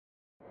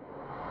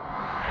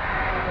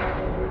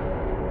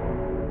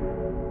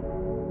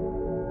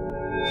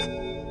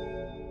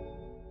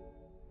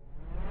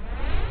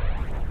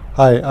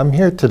Hi, I'm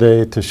here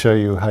today to show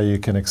you how you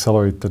can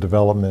accelerate the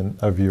development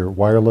of your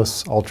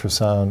wireless,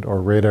 ultrasound,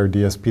 or radar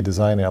DSP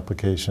design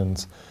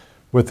applications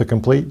with the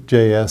complete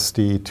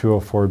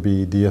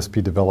JESD204B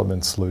DSP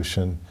development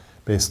solution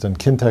based on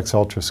Kintex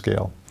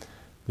UltraScale,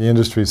 the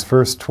industry's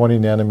first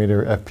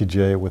 20-nanometer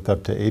FPGA with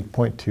up to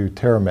 8.2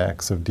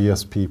 teramax of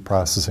DSP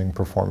processing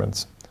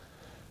performance.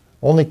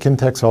 Only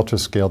Kintex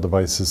UltraScale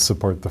devices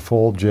support the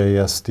full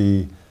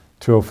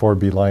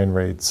JESD204B line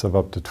rates of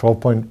up to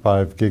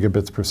 12.5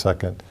 gigabits per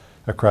second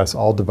across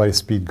all device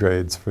speed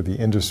grades for the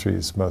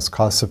industry's most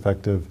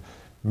cost-effective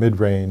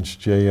mid-range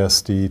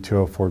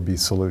JESD204B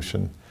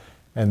solution,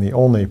 and the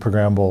only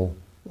programmable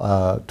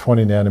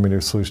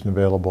 20-nanometer solution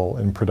available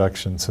in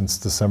production since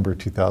December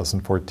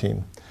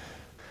 2014.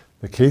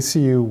 The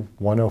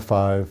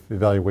KCU105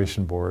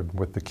 evaluation board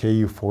with the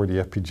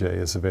KU40 FPGA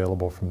is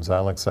available from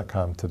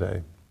Xilinx.com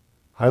today.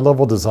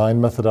 High-level design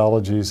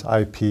methodologies,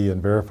 IP,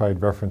 and verified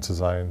reference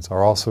designs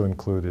are also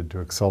included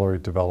to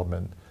accelerate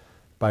development.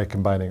 By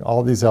combining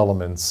all these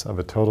elements of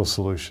a total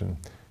solution,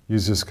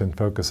 users can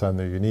focus on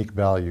the unique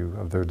value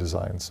of their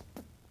designs.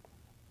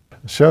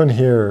 Shown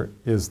here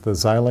is the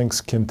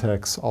Xilinx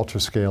Kintex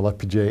UltraScale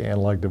FPGA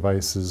Analog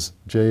Devices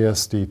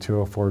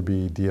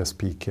JESD204B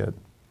DSP Kit.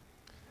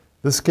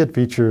 This kit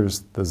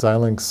features the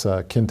Xilinx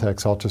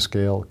Kintex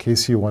UltraScale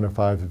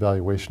KCU105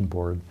 evaluation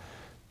board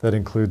that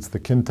includes the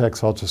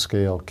Kintex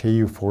UltraScale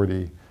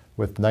KU40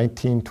 with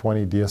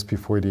 1920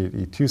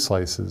 DSP48E2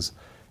 slices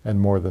and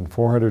more than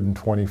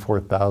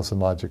 424,000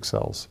 logic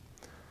cells.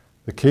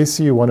 The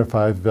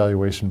KCU105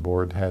 evaluation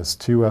board has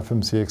two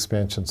FMC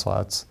expansion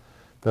slots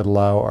that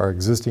allow our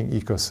existing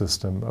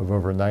ecosystem of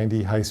over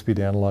 90 high-speed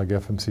analog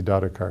FMC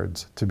daughter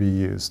cards to be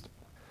used.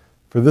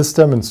 For this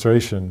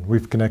demonstration,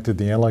 we've connected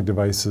the Analog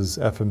Devices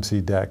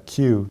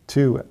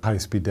AD-FMCDAQ2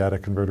 high-speed data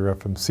converter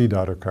FMC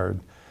daughter card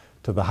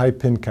to the high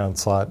pin count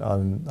slot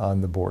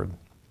on the board.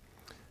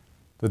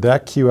 The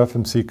DAQ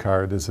FMC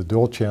card is a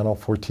dual-channel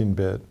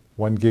 14-bit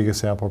 1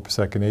 gigasample per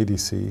second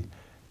ADC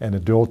and a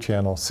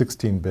dual-channel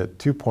 16-bit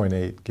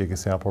 2.8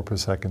 gigasample per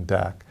second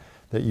DAC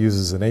that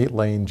uses an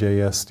 8-lane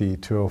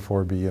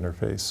JESD204B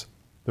interface.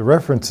 The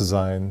reference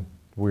design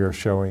we are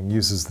showing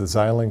uses the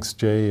Xilinx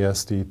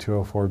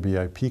JESD204B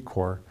IP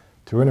core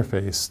to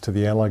interface to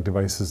the Analog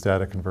Devices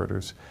data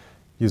converters,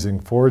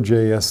 using 4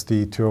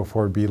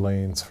 JESD204B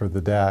lanes for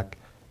the DAC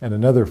and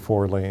another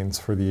 4 lanes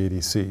for the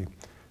ADC,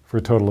 for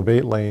a total of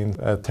 8 lanes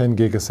at 10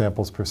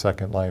 gigasamples per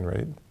second line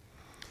rate.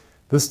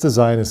 This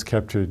design is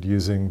captured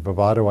using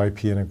Vivado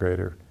IP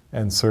Integrator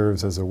and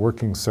serves as a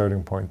working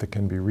starting point that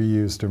can be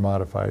reused or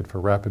modified for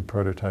rapid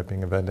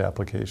prototyping of end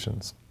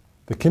applications.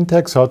 The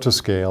Kintex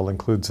UltraScale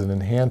includes an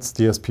enhanced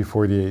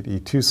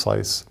DSP48E2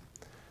 slice.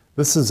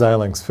 This is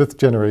Xilinx's 5th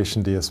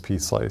generation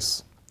DSP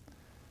slice.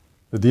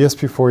 The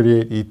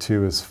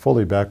DSP48E2 is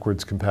fully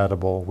backwards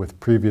compatible with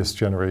previous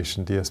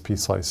generation DSP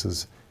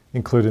slices,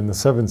 including the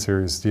 7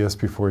 series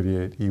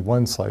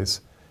DSP48E1 slice,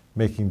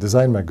 making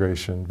design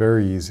migration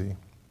very easy.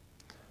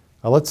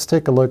 Now let's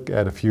take a look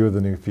at a few of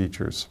the new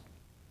features.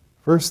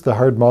 First, the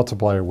hard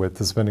multiplier width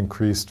has been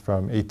increased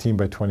from 18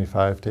 by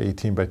 25 to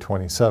 18 by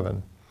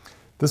 27.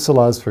 This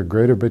allows for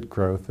greater bit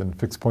growth in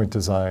fixed point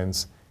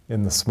designs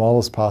in the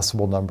smallest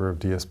possible number of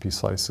DSP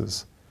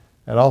slices,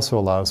 and also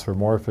allows for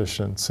more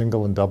efficient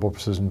single and double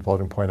precision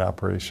floating point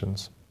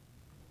operations.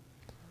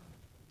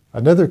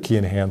 Another key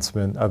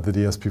enhancement of the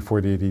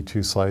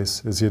DSP48E2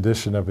 slice is the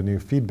addition of a new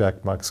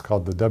feedback mux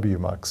called the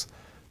W-mux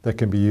that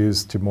can be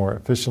used to more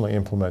efficiently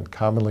implement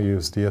commonly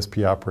used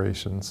DSP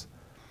operations,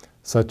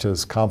 such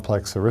as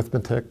complex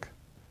arithmetic,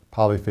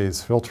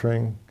 polyphase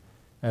filtering,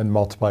 and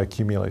multiply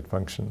accumulate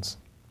functions.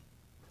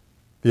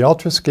 The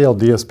UltraScale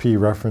DSP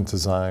reference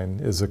design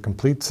is a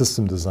complete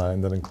system design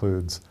that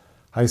includes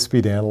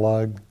high-speed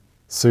analog,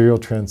 serial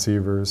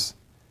transceivers,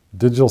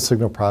 digital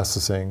signal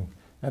processing,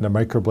 and a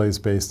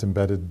microblaze-based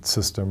embedded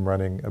system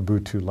running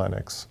Ubuntu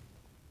Linux.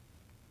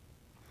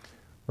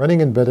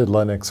 Running embedded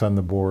Linux on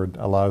the board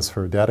allows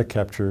for data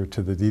capture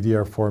to the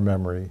DDR4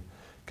 memory,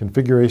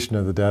 configuration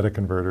of the data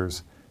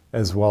converters,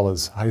 as well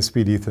as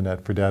high-speed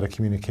Ethernet for data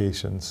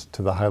communications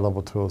to the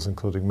high-level tools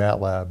including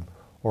MATLAB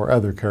or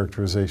other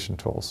characterization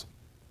tools.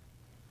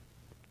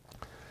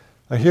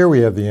 Now here we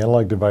have the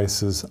Analog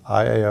Devices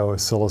IAO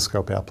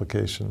oscilloscope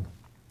application.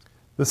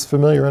 This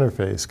familiar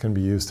interface can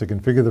be used to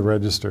configure the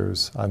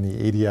registers on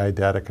the ADI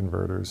data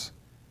converters,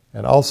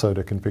 and also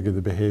to configure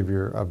the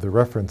behavior of the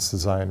reference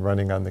design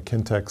running on the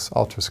Kintex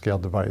UltraScale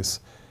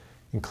device,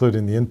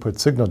 including the input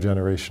signal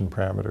generation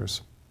parameters.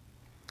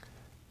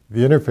 The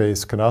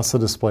interface can also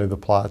display the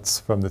plots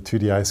from the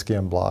 2D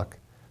iScan block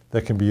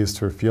that can be used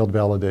for field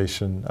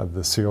validation of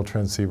the serial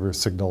transceiver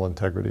signal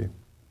integrity.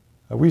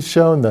 We've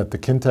shown that the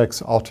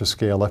Kintex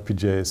UltraScale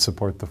FPGAs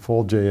support the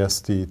full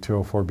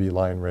JESD204B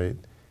line rate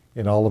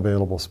in all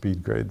available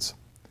speed grades.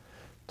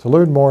 To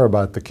learn more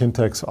about the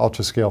Kintex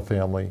UltraScale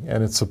family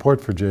and its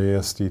support for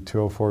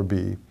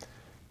JESD204B,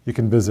 you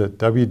can visit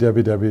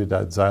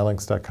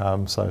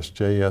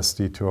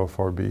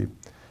www.xilinx.com/JESD204B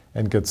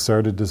and get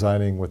started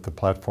designing with the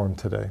platform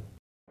today.